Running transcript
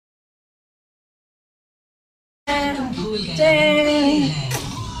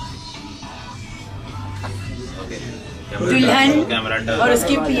दुल्हन और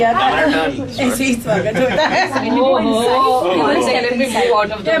उसकी पिया का ऐसे ही स्वागत होता है।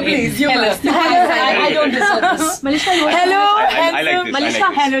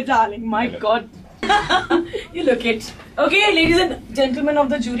 Hello darling, my God. You look it. Okay, ladies and gentlemen of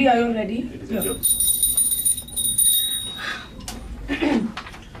the jury, are you ready?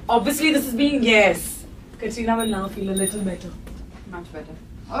 Obviously this is being, yes. Katrina will now feel a little better. Much better.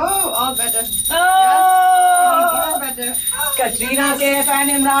 Oh, all better. Oh! Yes, better. Katrina Kaif and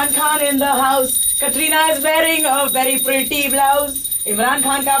Imran Khan in the house. Katrina is wearing a very pretty blouse. Imran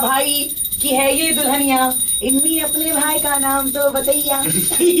Khan का भाई की है ये दुल्हनिया. इम्मी अपने भाई का नाम तो बताइया.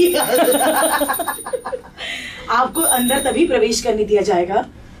 आपको अंदर तभी प्रवेश करने दिया जाएगा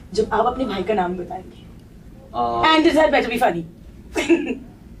जब आप अपने भाई का नाम बताएंगे. And it had better be funny.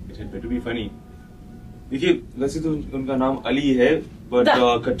 It had better be funny. देखिए वैसे तो उनका नाम अली है, but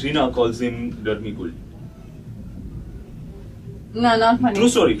Katrina calls him Dirty Cool. No, not funny. True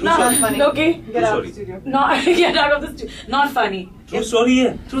story. True story. Not funny. Okay, Get out of the studio. Not get out of the studio. Not funny. True story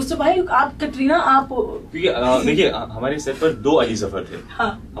है. True story भाई आप Katrina आप. क्योंकि देखिए हमारे set पर 2 अली जफर थे.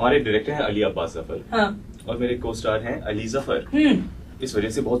 हाँ. हमारे डायरेक्टर हैं अली अब्बास जफर. हाँ. और मेरे को स्टार हैं अली जफर. इस वजह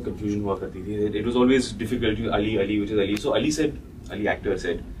से बहुत कंफ्यूजन हुआ करती थी. It was always difficult. Ali, which is Ali. So Ali said, Ali actor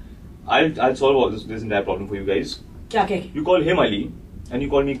said, I'll solve all this entire problem for you guys. क्या कहे? You call him Ali and you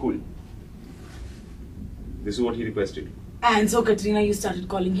call me Cool. This is what he requested. And so Katrina, you started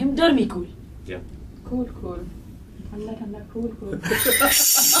calling him Dirty Cool. Yeah. Cool. Thanda, cool.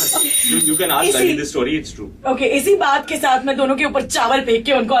 You can ask Ali this story. It's true. Okay, इसी बात के साथ मैं दोनों के ऊपर चावल फेंक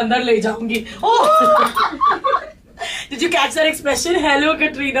के उनको अंदर ले जाऊंगी. Oh! Did you catch that expression? Hello,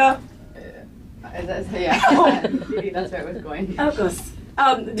 Katrina. Yeah. That's where I was going. Of course.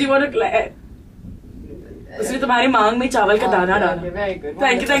 Do you want to? उसने तुम्हारे मांग में चावल का दाना डाला. Okay, very good.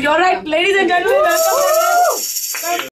 Thank you. All right, ladies and gentlemen, welcome.